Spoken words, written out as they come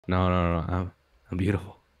No, no, no, no. I'm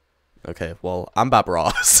beautiful. Okay, well, I'm Bob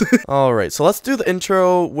Ross. Alright, so let's do the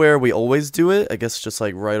intro where we always do it. I guess just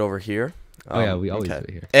like right over here. Oh yeah, we always okay. do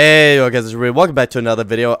it here. Hey, okay, guys, welcome back to another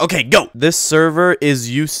video. Okay, go! This server is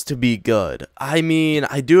used to be good. I mean,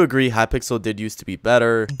 I do agree Hypixel did used to be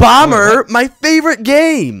better. Bomber, my favorite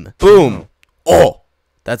game! Boom! Oh,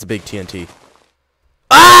 that's a big TNT.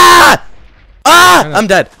 Ah! Ah! I'm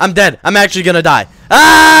dead. I'm dead. I'm actually gonna die.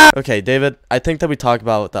 Ah! Okay, David, I think that we talk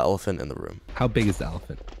about the elephant in the room. How big is the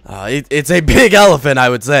elephant? It's a big elephant, I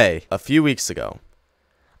would say. A few weeks ago,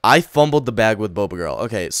 I fumbled the bag with Boba Girl.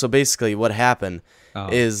 Okay, so basically what happened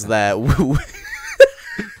is that...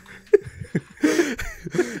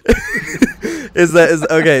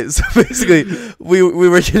 okay, so basically we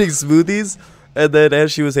were getting smoothies. And then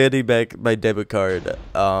as she was handing back my debit card,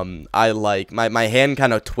 I like my hand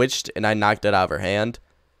kind of twitched and I knocked it out of her hand.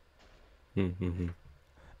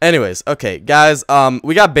 Anyways, okay, guys,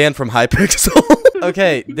 we got banned from Hypixel.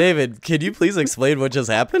 Okay, David, can you please explain what just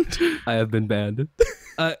happened? I have been banned.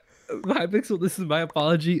 Hypixel, this is my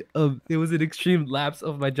apology. It was an extreme lapse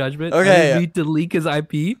of my judgment. Okay. I didn't need to leak his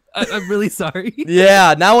IP. I'm really sorry.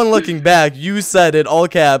 Yeah, now when looking back, you said in all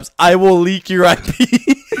caps, "I will leak your IP."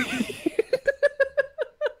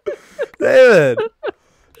 David,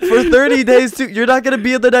 for 30 days too, you're not gonna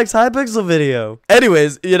be in the next Hypixel video.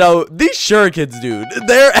 Anyways, you know, these shurikens, dude,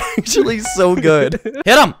 they're actually so good. Hit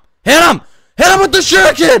him! Hit him! Hit him with the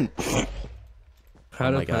shuriken!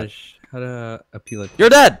 How to push? How to appeal it? You're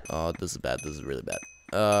dead! Oh, this is bad. This is really bad.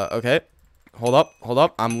 Okay. Hold up. Hold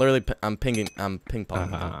up. I'm literally, I'm ping-ponging.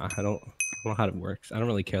 I don't know how it works. I don't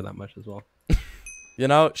really care that much as well. You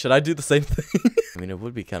know, should I do the same thing? I mean, it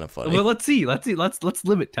would be kind of funny. Well, let's see. Let's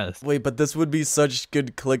limit test. Wait, but this would be such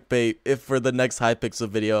good clickbait if for the next Hypixel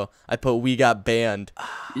video I put "we got banned."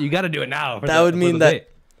 You got to do it now. That would mean that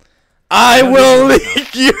I will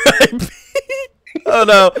leak your IP. Oh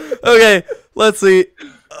no. Okay, let's see.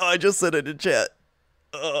 Oh, I just said it in chat.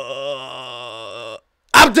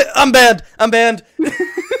 I'm banned. I'm banned.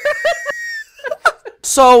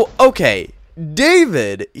 So, okay.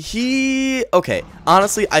 David, okay,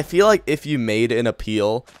 honestly, I feel like if you made an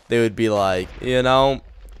appeal, they would be like, you know,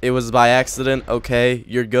 it was by accident, okay,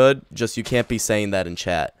 you're good, just you can't be saying that in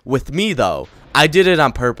chat. With me, though, I did it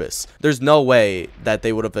on purpose. There's no way that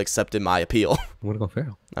they would have accepted my appeal. I'm gonna go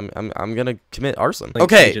feral. I'm gonna commit arson.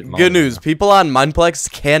 Okay, good news. People on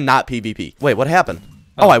Mineplex cannot PvP. Wait, what happened?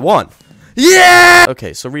 Oh, I won. Yeah!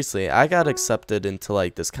 Okay, so recently, I got accepted into,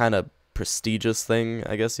 like, this kind of prestigious thing,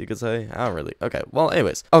 I guess you could say. I don't really. Okay, well,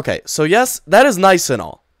 anyways. Okay, so yes, that is nice and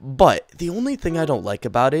all. But the only thing I don't like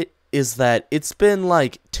about it is that it's been,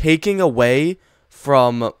 like, taking away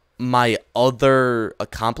from my other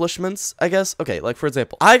accomplishments, I guess. Okay, like, for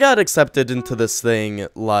example, I got accepted into this thing,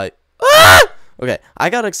 like... Okay, I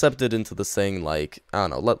got accepted into this thing, like, I don't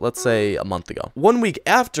know, let's say a month ago. 1 week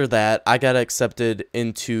after that, I got accepted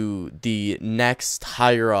into the next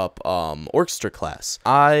higher up orchestra class.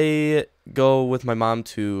 I go with my mom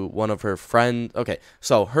to one of her friends. Okay,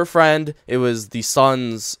 so her friend, it was the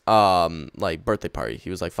son's like birthday party. He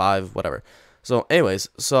was like 5, whatever. So anyways,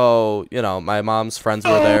 so, you know, my mom's friends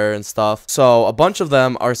were there and stuff. So a bunch of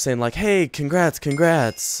them are saying like, hey, congrats,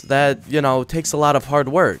 congrats. That, you know, takes a lot of hard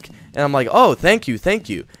work. And I'm like, oh, thank you, thank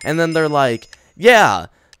you. And then they're like, yeah,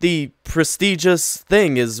 the prestigious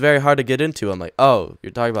thing is very hard to get into. I'm like, oh,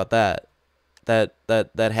 you're talking about that.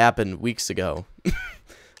 That happened weeks ago.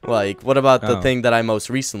 Like, what about the thing that I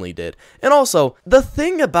most recently did? And also, the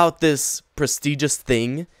thing about this prestigious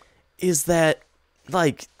thing is that,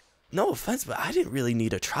 like, no offense, but I didn't really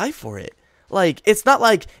need to try for it. Like, it's not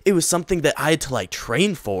like it was something that I had to, like,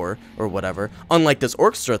 train for or whatever. Unlike this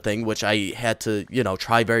orchestra thing, which I had to, you know,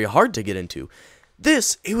 try very hard to get into.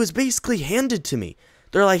 This, it was basically handed to me.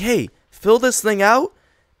 They're like, hey, fill this thing out.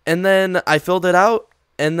 And then I filled it out.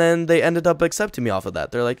 And then they ended up accepting me off of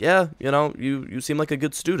that. They're like, yeah, you know, you seem like a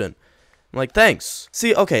good student. I'm like, thanks.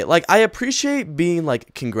 See, okay, like, I appreciate being,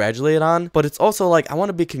 like, congratulated on. But it's also, like, I want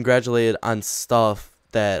to be congratulated on stuff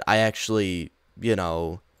that I actually, you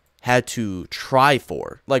know, had to try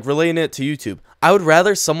for. Like, relating it to YouTube, I would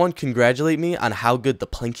rather someone congratulate me on how good the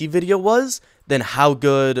Plinky video was than how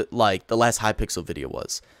good, like, the last Hypixel video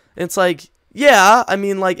was. And it's like, yeah, I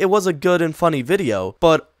mean, like, it was a good and funny video,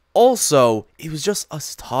 but also, it was just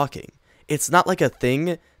us talking. It's not like a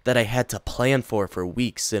thing that I had to plan for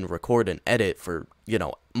weeks and record and edit for, you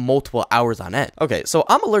know, multiple hours on end. Okay, so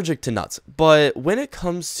I'm allergic to nuts, but when it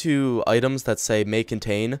comes to items that say may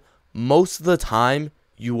contain, most of the time,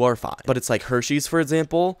 you are fine. But it's like Hershey's, for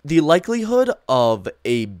example, the likelihood of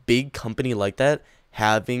a big company like that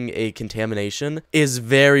having a contamination is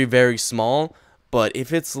very, very small. But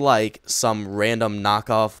if it's like some random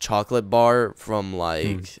knockoff chocolate bar from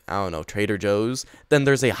like, I don't know, Trader Joe's, then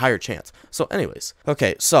there's a higher chance. So anyways,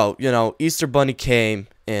 okay, so, you know, Easter Bunny came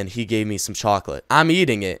and he gave me some chocolate. I'm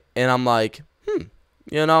eating it and I'm like,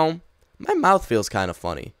 you know, my mouth feels kind of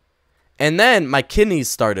funny. And then my kidneys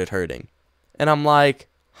started hurting. And I'm like,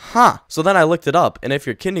 huh. So then I looked it up, and if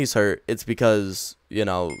your kidneys hurt, it's because, you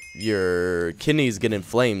know, your kidneys get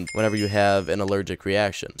inflamed whenever you have an allergic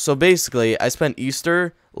reaction. So basically, I spent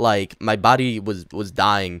Easter, like, my body was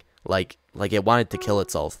dying, like it wanted to kill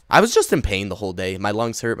itself. I was just in pain the whole day. My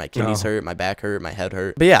lungs hurt, my kidneys hurt, my back hurt, my head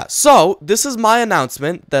hurt. But yeah, so this is my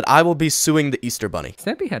announcement that I will be suing the Easter Bunny.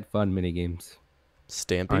 Stampy had fun mini games.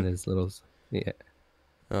 Stampy? On his littles. Yeah.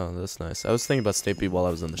 Oh, that's nice. I was thinking about Stampy while I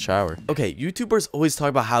was in the shower. Okay, YouTubers always talk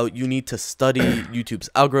about how you need to study YouTube's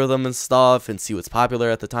algorithm and stuff and see what's popular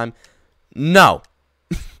at the time. No.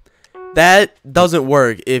 That doesn't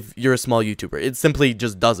work if you're a small YouTuber. It simply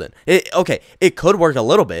just doesn't. Okay, it could work a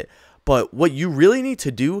little bit, but what you really need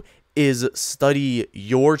to do is study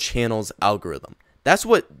your channel's algorithm. That's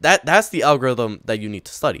the algorithm that you need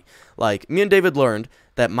to study. Like, me and David learned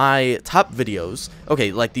that my top videos,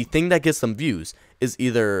 okay, like the thing that gets them views is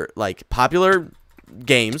either like popular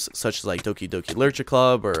games such as like Doki Doki Literature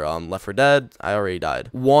Club or Left 4 Dead. I already died.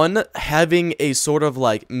 One, having a sort of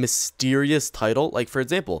like mysterious title. Like, for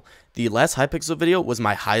example, the last hypixel video was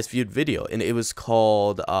my highest viewed video, and it was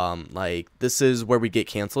called like This Is Where We Get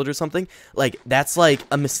Canceled or something. Like, that's like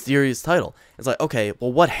a mysterious title. It's like, okay,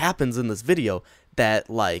 well, what happens in this video that,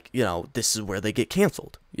 like, you know, this is where they get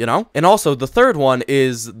canceled, you know? And also the third one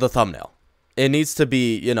is the thumbnail. It needs to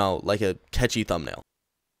be, you know, like a catchy thumbnail.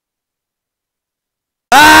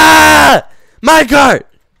 Ah! Minecart!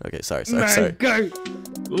 Okay, sorry.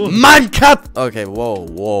 Minecart! Okay,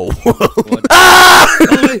 whoa. Ah!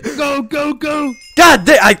 Go! God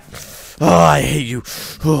damn, I hate you.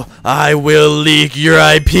 Oh, I will leak your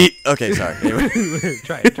IP. Okay, sorry.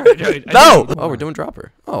 Try it. No! Oh, we're doing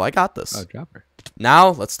dropper. Oh, I got this. Oh, dropper. Now,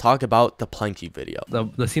 let's talk about the Planky video.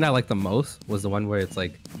 The scene I liked the most was the one where it's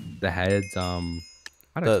like the heads,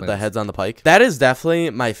 the heads on the pike. That is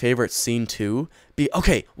definitely my favorite scene too.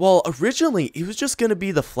 Okay, well, originally it was just gonna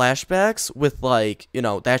be the flashbacks with, like, you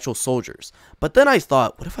know, the actual soldiers. But then I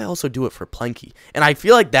thought, what if I also do it for Planky? And I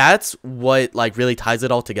feel like that's what, like, really ties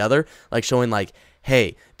it all together. Like, showing, like,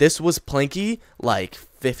 hey, this was Planky, like,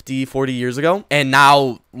 40 years ago. And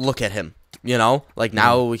now, look at him. You know, like,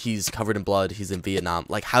 now he's covered in blood. He's in Vietnam.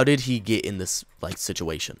 Like, how did he get in this, like,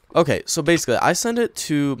 situation? Okay, so basically, I sent it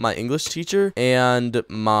to my English teacher and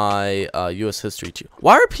my U.S. history teacher.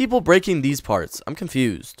 Why are people breaking these parts? I'm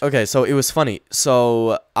confused. Okay, so it was funny.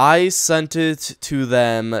 So I sent it to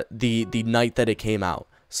them the night that it came out.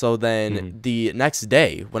 So then the next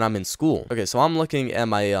day when I'm in school, okay, so I'm looking at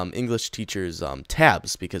my English teacher's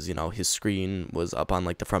tabs because, you know, his screen was up on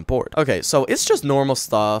like the front board. Okay, so it's just normal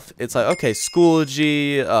stuff. It's like, okay,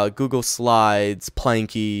 Schoology, Google Slides,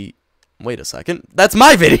 Planky. Wait a second. That's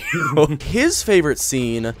my video. His favorite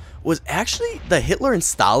scene was actually the Hitler and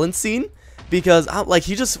Stalin scene. Because, like,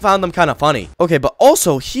 he just found them kind of funny. Okay, but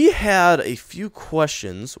also, he had a few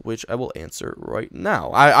questions, which I will answer right now.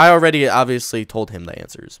 I already obviously told him the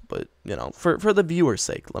answers, but, you know, for the viewer's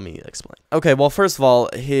sake, let me explain. Okay, well, first of all,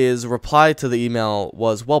 his reply to the email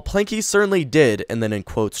was, well, Planky certainly did, and then in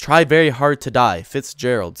quotes, try very hard to die,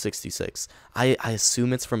 Fitzgerald, 66. I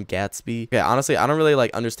assume it's from Gatsby. Okay, honestly, I don't really,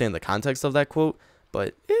 like, understand the context of that quote,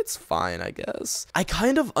 but it's fine, I guess. I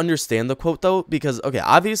kind of understand the quote, though, because, okay,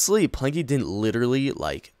 obviously, Planky didn't literally,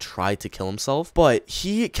 like, try to kill himself, but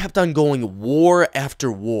he kept on going war after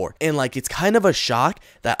war, and, like, it's kind of a shock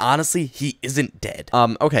that, honestly, he isn't dead.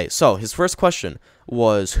 Okay, so, his first question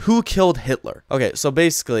was, who killed Hitler? Okay, so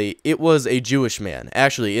basically, it was a Jewish man.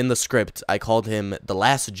 Actually, in the script, I called him the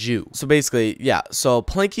last Jew. So basically, yeah, so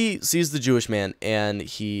Planky sees the Jewish man, and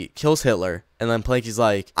he kills Hitler, and then Planky's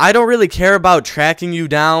like, I don't really care about tracking you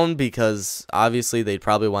down, because obviously they'd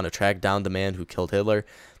probably want to track down the man who killed Hitler.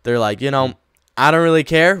 They're like, you know, I don't really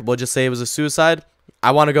care. We'll just say it was a suicide.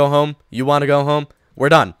 I want to go home. You want to go home. We're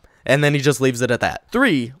done. And then he just leaves it at that.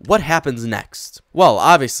 3, what happens next? Well,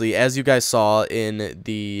 obviously, as you guys saw in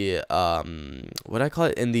the,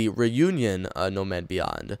 in the reunion, Nomad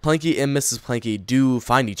Beyond, Planky and Mrs. Planky do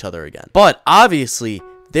find each other again. But, obviously,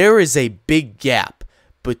 there is a big gap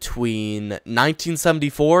between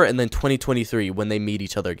 1974 and then 2023 when they meet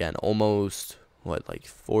each other again. Almost, what, like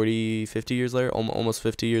 40, 50 years later, almost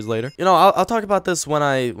 50 years later. You know, I'll talk about this when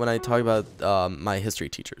I talk about my history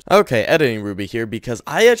teachers. Okay, editing Ruby here, because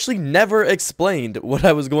I actually never explained what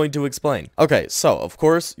I was going to explain. Okay, so of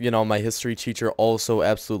course, you know, my history teacher also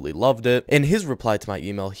absolutely loved it. In his reply to my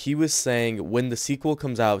email, he was saying when the sequel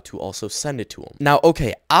comes out to also send it to him. Now,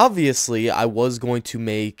 okay, obviously I was going to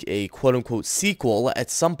make a quote-unquote sequel at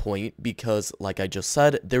some point because, like I just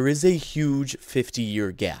said, there is a huge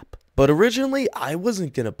 50-year gap. But originally, I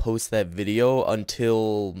wasn't going to post that video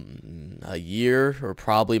until a year or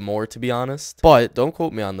probably more, to be honest. But don't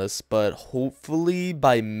quote me on this, but hopefully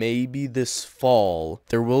by maybe this fall,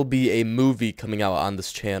 there will be a movie coming out on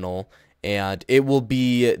this channel. And it will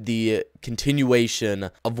be the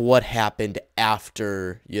continuation of what happened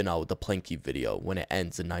after, you know, the Planky video when it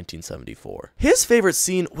ends in 1974. His favorite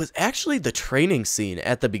scene was actually the training scene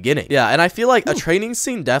at the beginning. Yeah, and I feel like a training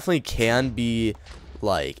scene definitely can be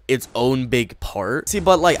like its own big part. See,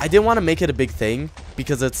 but like I didn't want to make it a big thing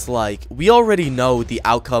because it's like we already know the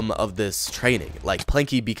outcome of this training. Like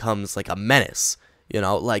Planky becomes like a menace, you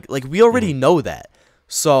know, like we already know that.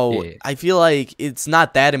 So yeah. I feel like it's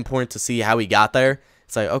not that important to see how he got there.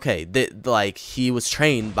 It's like, okay, like he was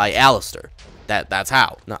trained by Alistair. That's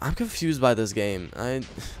how. No, I'm confused by this game. I'm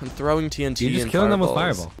throwing TNT. You're just killing them with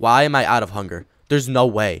fireball. Why am I out of hunger? There's no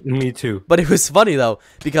way. Me too. But it was funny though,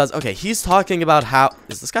 because okay, he's talking about how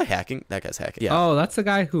is this guy hacking? That guy's hacking. Yeah. Oh, that's the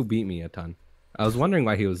guy who beat me a ton. I was wondering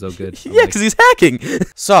why he was so good. Yeah, because he's hacking.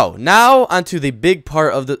 So now onto the big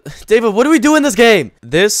part of the David, what do we do in this game?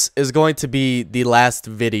 This is going to be the last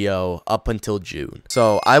video up until June.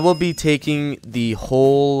 So I will be taking the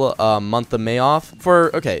whole month of May off for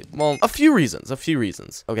a few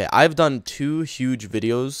reasons. Okay, I've done 2 huge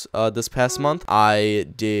videos this past month. I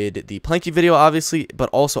did the Planky video, obviously, but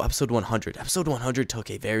also episode 100. Episode 100 took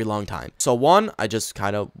a very long time. So 1, I just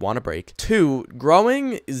kind of want a break. 2,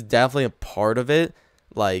 growing is definitely a part of it.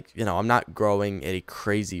 Like, you know, I'm not growing at a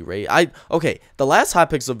crazy rate. The last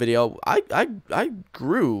hypixel video, I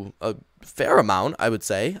grew a fair amount, I would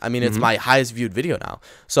say. I mean, it's my highest viewed video now.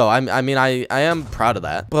 So I am proud of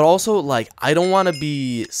that. But also, like, I don't want to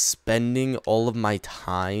be spending all of my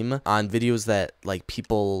time on videos that like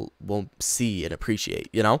people won't see and appreciate,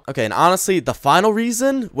 you know? Okay, and honestly, the final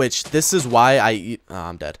reason, which this is why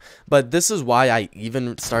I'm dead, but this is why I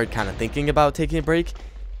even started kind of thinking about taking a break,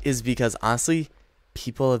 is because honestly,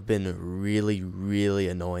 people have been really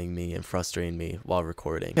annoying me and frustrating me while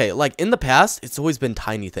recording. Okay, like in the past, it's always been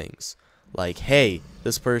tiny things. Like, hey,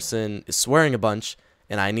 this person is swearing a bunch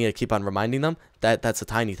and I need to keep on reminding them. That's a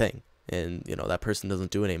tiny thing. And, you know, that person doesn't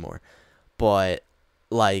do it anymore. But,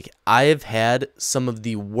 like, I have had some of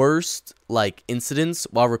the worst, like, incidents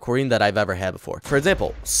while recording that I've ever had before. For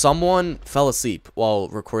example, someone fell asleep while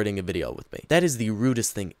recording a video with me. That is the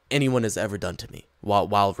rudest thing anyone has ever done to me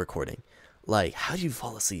while recording. Like, how do you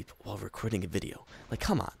fall asleep while recording a video? Like,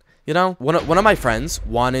 come on. You know, one of my friends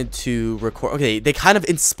wanted to record. Okay, they kind of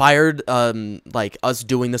inspired like us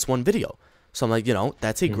doing this one video. So I'm like, you know,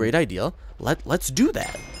 that's a great idea. Let's do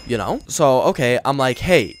that, you know? So, okay, I'm like,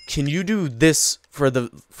 hey, can you do this for the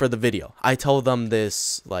video? I told them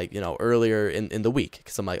this, like, you know, earlier in the week.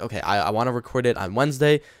 Because I'm like, okay, I want to record it on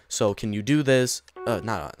Wednesday. So can you do this?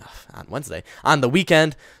 Not on Wednesday. On the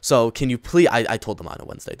weekend. So can you please... I told them on a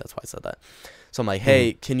Wednesday. That's why I said that. So I'm like,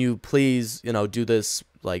 hey, can you please, you know, do this,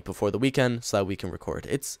 like, before the weekend so that we can record?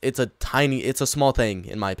 It's a small thing,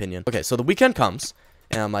 in my opinion. Okay, so the weekend comes.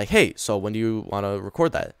 And I'm like, hey, so when do you want to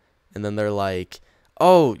record that? And then they're like,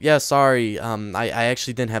 oh, yeah, sorry. I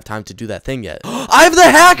actually didn't have time to do that thing yet. I have the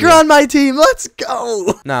hacker on my team. Let's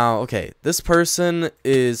go. Now, okay, this person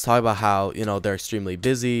is talking about how, you know, they're extremely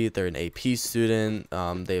busy. They're an AP student.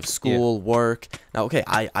 They have school, work. Now, okay,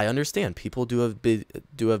 I understand. People do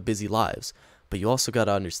have busy lives. But you also got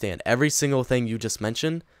to understand, every single thing you just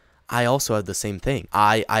mentioned, I also have the same thing.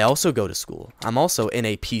 I also go to school. I'm also an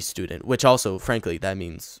AP student, which also, frankly, that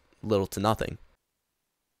means little to nothing.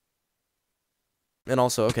 And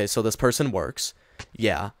also, okay, so this person works.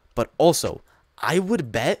 Yeah, but also, I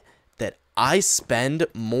would bet that I spend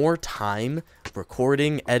more time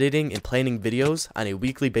recording, editing, and planning videos on a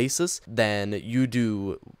weekly basis than you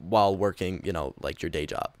do while working, you know, like your day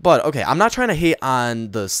job. But, okay, I'm not trying to hate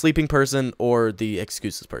on the sleeping person or the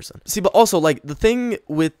excuses person. See, but also, like, the thing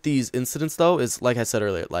with these incidents, though, is, like I said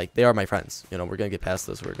earlier, like, they are my friends. You know, we're gonna get past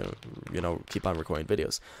this. We're gonna, you know, keep on recording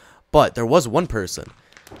videos. But there was one person,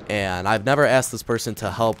 and I've never asked this person to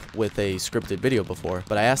help with a scripted video before,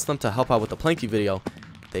 but I asked them to help out with the Planky video.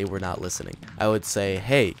 They were not listening. I would say,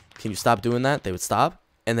 hey, can you stop doing that? They would stop.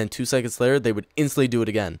 And then 2 seconds later, they would instantly do it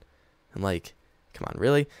again. I'm like, come on,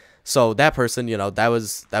 really? So that person, you know, that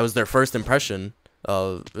was their first impression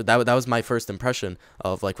of that was my first impression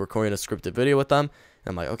of like recording a scripted video with them.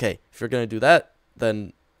 And I'm like, okay, if you're gonna do that,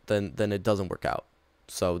 then it doesn't work out.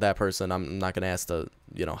 So that person, I'm not gonna ask to,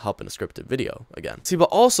 you know, help in a scripted video again. See, but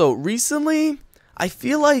also recently, I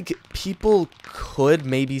feel like people could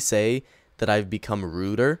maybe say that I've become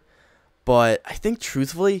ruder, but I think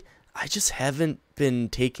truthfully, I just haven't been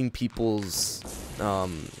taking people's I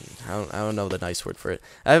don't know the nice word for it.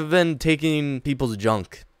 I've been taking people's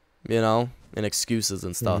junk, you know, and excuses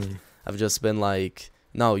and stuff. I've just been like,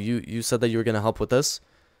 no, you said that you were gonna help with this,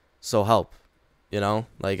 so help. You know,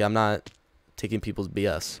 like I'm not taking people's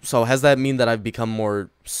BS. So has that mean that I've become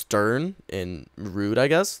more stern and rude, I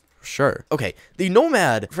guess? Sure. Okay, the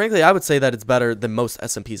Nomad, frankly, I would say that it's better than most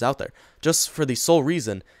SMPs out there, just for the sole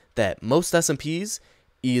reason that most SMPs,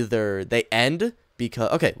 either they end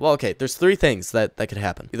because, okay, there's three things that could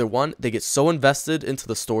happen. Either one, they get so invested into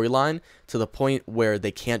the storyline to the point where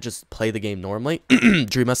they can't just play the game normally,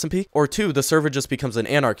 Dream SMP, or two, the server just becomes an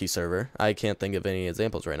anarchy server. I can't think of any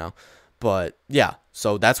examples right now. But yeah,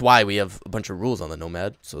 so that's why we have a bunch of rules on the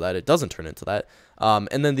Nomad, so that it doesn't turn into that.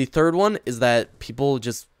 And then the third one is that people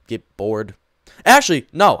just get bored. Actually,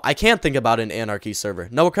 no, I can't think about an anarchy server.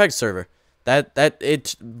 Noah Craig's server. That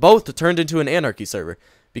it both turned into an anarchy server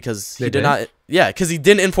because he did not. Yeah, because he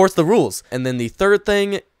didn't enforce the rules. And then the third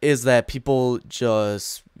thing is that people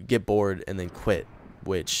just get bored and then quit,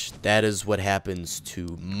 which that is what happens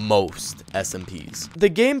to most SMPs. The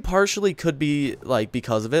game partially could be like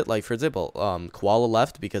because of it. Like for example, Koala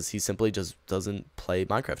left because he simply just doesn't play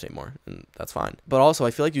Minecraft anymore, and that's fine. But also,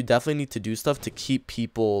 I feel like you definitely need to do stuff to keep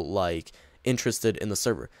people like interested in the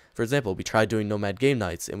server. For example, we tried doing Nomad game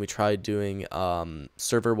nights, and we tried doing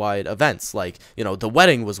server-wide events. Like, you know, the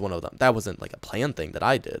wedding was one of them. That wasn't like a planned thing that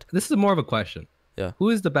I did. This is more of a question. Yeah. Who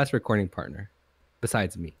is the best recording partner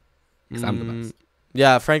besides me? Because I'm the best.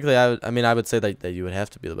 Yeah, frankly, I mean, I would say that you would have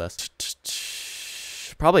to be the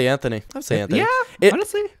best. Probably Anthony. I'd say Anthony. Yeah,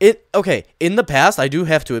 honestly. Okay, in the past, I do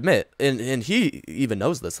have to admit, and he even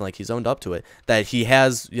knows this, and like he's owned up to it, that he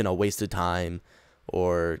has, you know, wasted time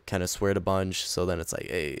or kind of sweared a bunch. So then it's like,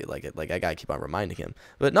 hey, like I gotta keep on reminding him.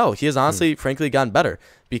 But no, he has honestly, frankly, gotten better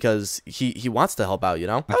because he wants to help out. You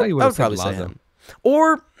know, I thought you would probably say him.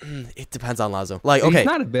 Or it depends on Lazo. Like, okay, he's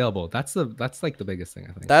not available. That's like the biggest thing,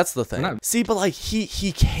 I think. That's the thing. See, but like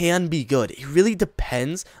he can be good. It really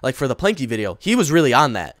depends. Like for the Planky video, he was really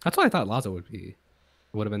on that. That's why I thought Lazo would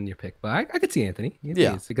have been your pick. But I could see Anthony.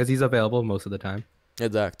 Yeah, because he's available most of the time.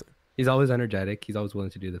 Exactly. He's always energetic. He's always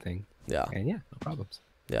willing to do the thing. Yeah. And yeah, no problems.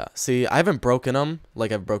 Yeah. See, I haven't broken him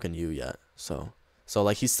like I've broken you yet. So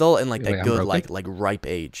like he's still in like that good like ripe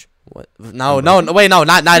age. What? No, wait, no,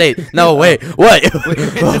 not 8. No, wait, what? Wait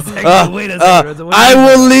a second. I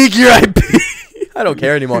will leak your IP. I don't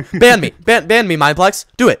care anymore. Ban me, Mindplex.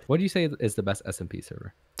 Do it. What do you say is the best SMP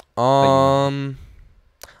server?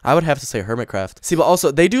 I would have to say Hermitcraft. See, but also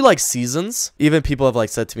they do like seasons. Even people have like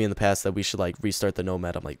said to me in the past that we should like restart the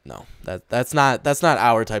Nomad. I'm like, no, that's not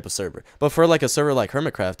our type of server. But for like a server like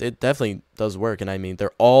Hermitcraft, it definitely does work. And I mean,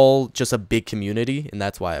 they're all just a big community, and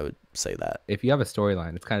that's why I would say that. If you have a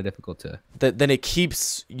storyline, it's kind of difficult to. Then it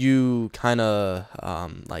keeps you kind of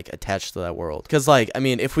like attached to that world. Because like, I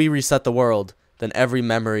mean, if we reset the world, then every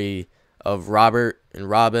memory of Robert and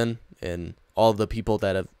Robin and all of the people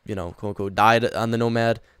that have, you know, quote unquote, died on the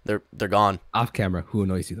Nomad, they're gone. Off camera, who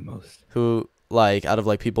annoys you the most? Who, like, out of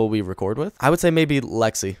like people we record with? I would say maybe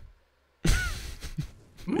Lexi.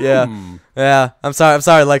 Yeah. I'm sorry,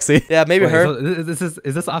 Lexi. Yeah, maybe her. So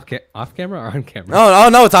is this off camera or on camera? Oh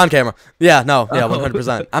no, it's on camera. Yeah, no, yeah,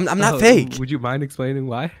 100%. I'm not fake. Would you mind explaining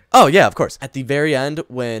why? Oh yeah, of course. At the very end,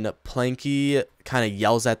 when Planky kind of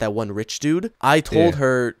yells at that one rich dude, I told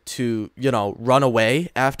her to, you know, run away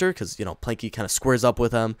after, because, you know, Planky kind of squares up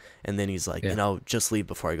with him, and then he's like, you know, just leave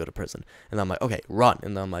before I go to prison. And I'm like, okay, run.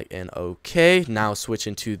 And then I'm like, and okay, now switch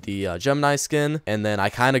into the Gemini skin, and then I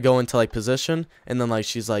kind of go into like position, and then like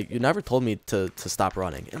she's like, you never told me to stop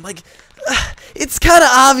running. And I'm like, it's kind of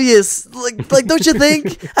obvious. Like don't you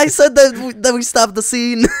think? I said that we stopped the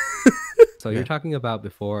scene. So you're talking about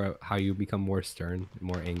before how you become more stern,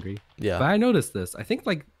 more angry. Yeah. But I noticed this. I think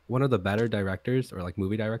like one of the better directors or like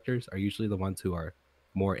movie directors are usually the ones who are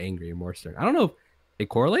more angry or more stern. I don't know if it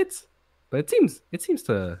correlates, but it seems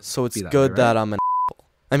to. So it's be that good way, right? that I'm an.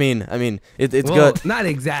 I mean, it's well, good. Not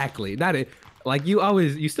exactly. Like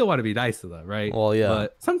you still want to be nice to them, right? Well, yeah.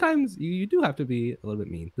 But sometimes you do have to be a little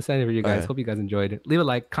bit mean. This is for you guys. Okay. Hope you guys enjoyed it. Leave a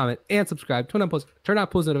like, comment, and subscribe. Turn on post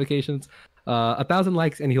notifications. 1,000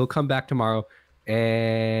 likes and he'll come back tomorrow.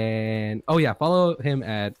 And oh yeah, follow him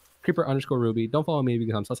at Creeper_Ruby. Don't follow me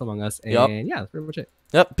because I'm sus among us. And yeah, that's pretty much it.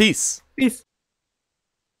 Yep. Peace. Peace.